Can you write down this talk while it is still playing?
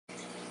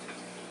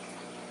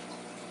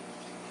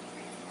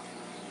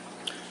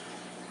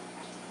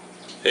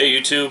Hey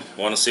YouTube,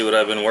 want to see what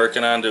I've been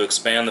working on to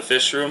expand the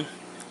fish room?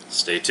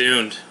 Stay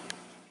tuned.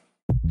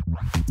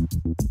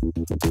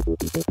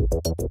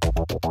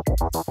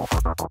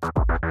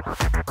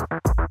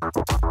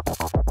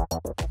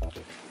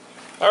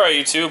 Alright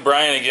YouTube,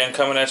 Brian again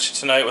coming at you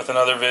tonight with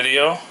another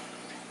video.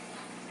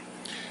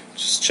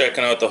 Just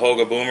checking out the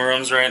Hoga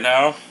boomerooms right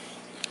now.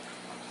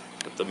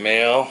 With the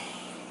male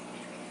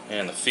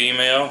and the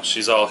female.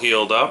 She's all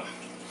healed up.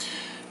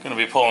 Gonna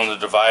be pulling the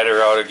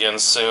divider out again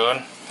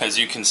soon. As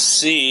you can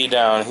see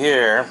down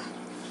here,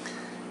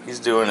 he's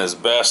doing his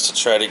best to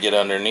try to get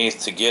underneath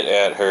to get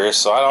at her.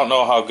 So I don't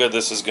know how good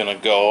this is gonna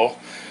go,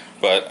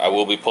 but I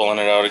will be pulling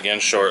it out again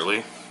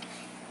shortly.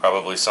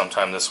 Probably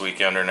sometime this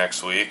weekend or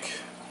next week.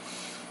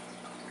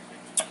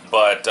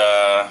 But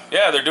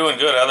yeah, they're doing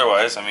good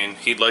otherwise. I mean,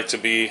 he'd like to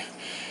be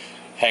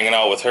hanging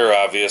out with her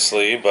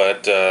obviously,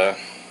 but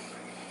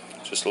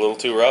just a little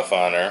too rough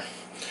on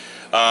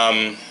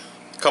her.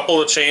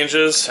 Couple of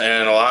changes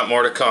and a lot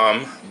more to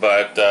come,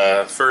 but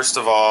first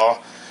of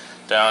all,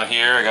 down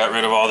here I got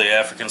rid of all the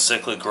African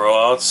cichlid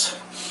growouts,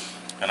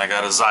 and I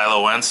got a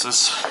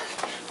xyloensis,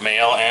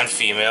 male and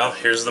female.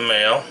 Here's the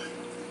male.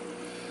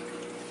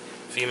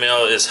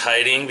 Female is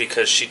hiding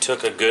because she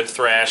took a good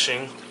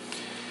thrashing.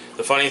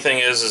 The funny thing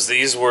is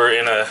these were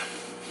in a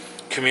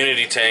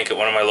community tank at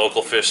one of my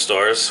local fish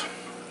stores,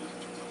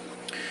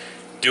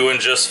 doing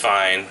just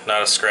fine,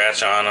 not a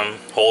scratch on them,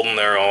 holding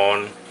their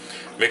own,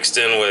 mixed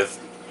in with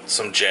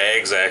some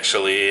jags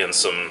actually, and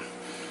some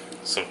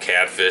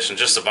catfish and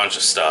just a bunch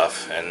of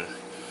stuff, and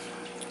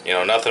you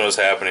know, nothing was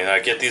happening. I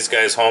get these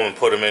guys home and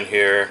put them in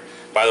here.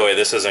 By the way,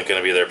 this isn't going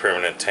to be their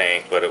permanent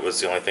tank, but it was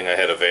the only thing I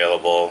had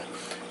available.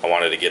 I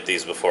wanted to get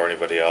these before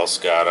anybody else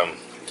got them,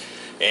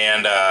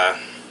 and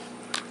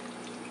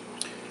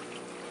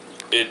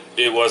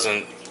it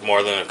wasn't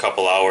more than a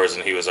couple hours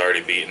and he was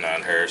already beaten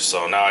on her.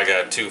 So now I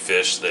got two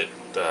fish that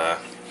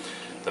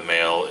the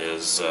male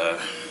is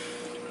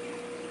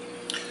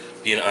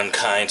being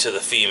unkind to the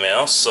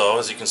female. So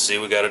as you can see,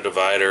 we got a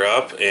divider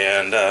up,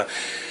 and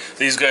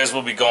these guys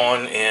will be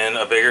going in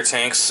a bigger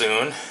tank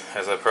soon.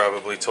 As I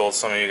probably told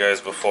some of you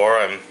guys before,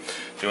 I'm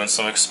doing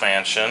some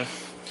expansion.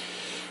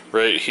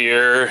 Right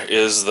here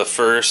is the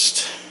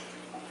first.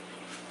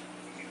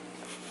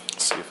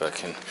 Let's see if I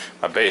can.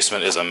 My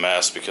basement is a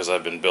mess because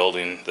I've been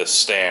building this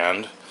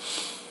stand.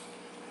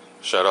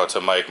 Shout out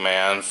to Mike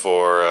Mann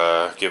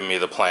for giving me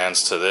the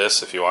plans to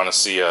this. If you want to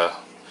see a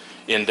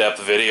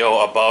in-depth video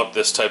about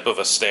this type of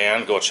a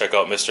stand, go check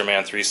out Mr.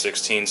 Man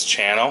 316's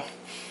channel.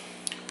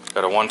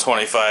 Got a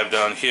 125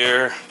 down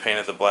here,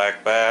 painted the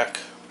black back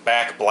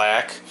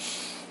black.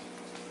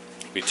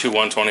 Be two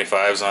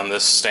 125s on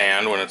this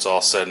stand when it's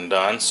all said and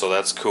done, so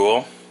that's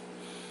cool.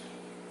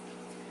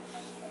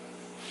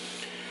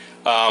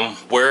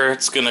 Where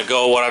it's gonna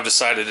go, what I've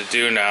decided to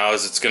do now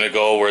is it's gonna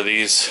go where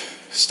these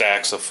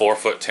stacks of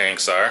 4-foot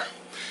tanks are,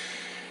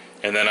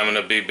 and then I'm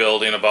gonna be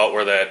building about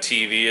where that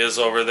TV is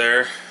over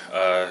there.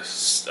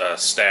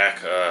 Stack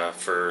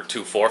for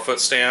two 4-foot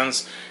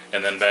stands,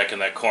 and then back in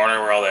that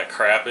corner where all that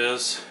crap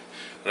is,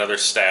 another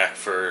stack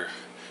for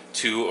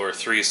 2 or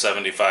 3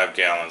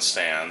 75-gallon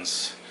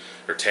stands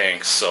or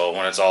tanks. So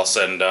when it's all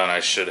said and done, I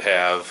should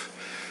have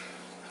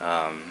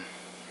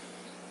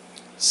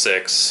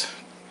 6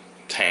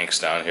 tanks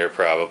down here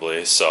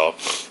probably. So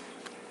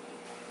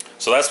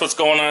that's what's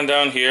going on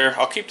down here.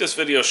 I'll keep this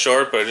video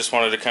short, but I just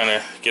wanted to kind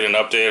of get an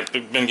update.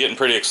 I've been getting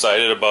pretty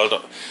excited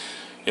about,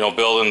 you know,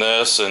 building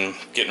this and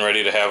getting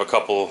ready to have a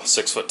couple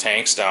 6-foot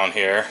tanks down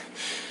here,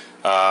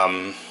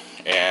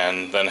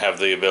 and then have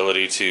the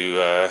ability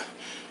to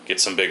get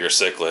some bigger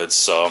cichlids.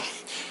 So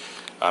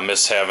I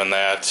miss having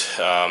that,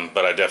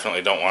 but I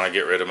definitely don't want to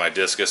get rid of my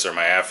discus or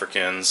my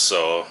Africans.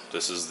 So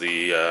this is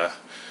the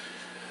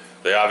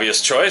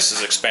obvious choice,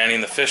 is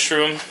expanding the fish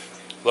room.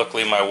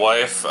 Luckily my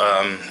wife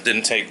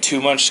didn't take too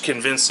much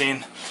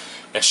convincing,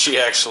 and she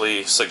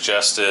actually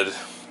suggested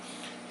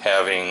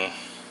having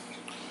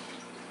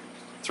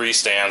 3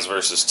 stands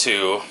versus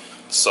 2,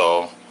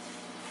 so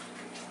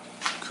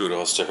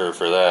kudos to her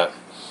for that.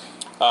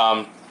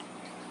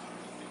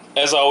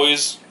 As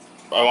always,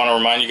 I want to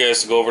remind you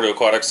guys to go over to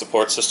Aquatic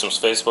Support Systems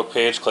Facebook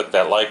page, click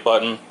that like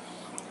button.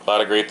 A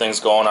lot of great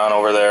things going on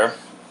over there.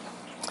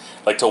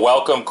 I'd like to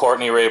welcome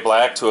Courtney Ray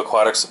Black to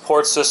Aquatic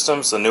Support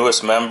Systems, the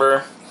newest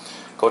member.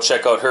 Go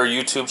check out her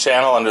YouTube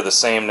channel under the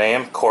same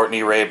name,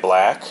 Courtney Ray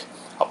Black.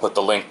 I'll put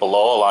the link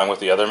below along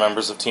with the other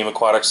members of Team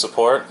Aquatic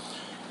Support.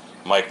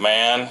 Mike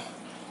Mann,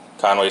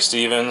 Conway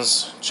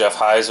Stevens, Jeff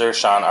Heiser,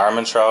 Sean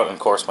Armentrout, and of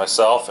course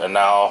myself, and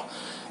now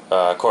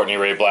Courtney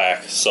Ray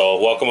Black. So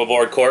welcome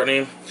aboard,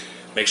 Courtney.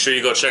 Make sure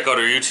you go check out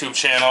her YouTube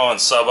channel and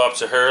sub up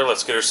to her.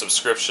 Let's get her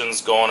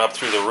subscriptions going up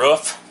through the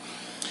roof.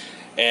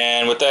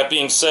 And with that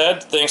being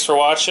said, thanks for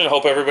watching.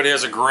 Hope everybody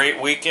has a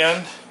great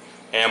weekend,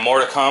 and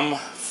more to come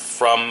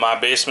from my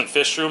basement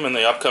fish room in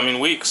the upcoming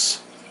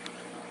weeks.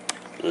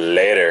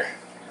 Later.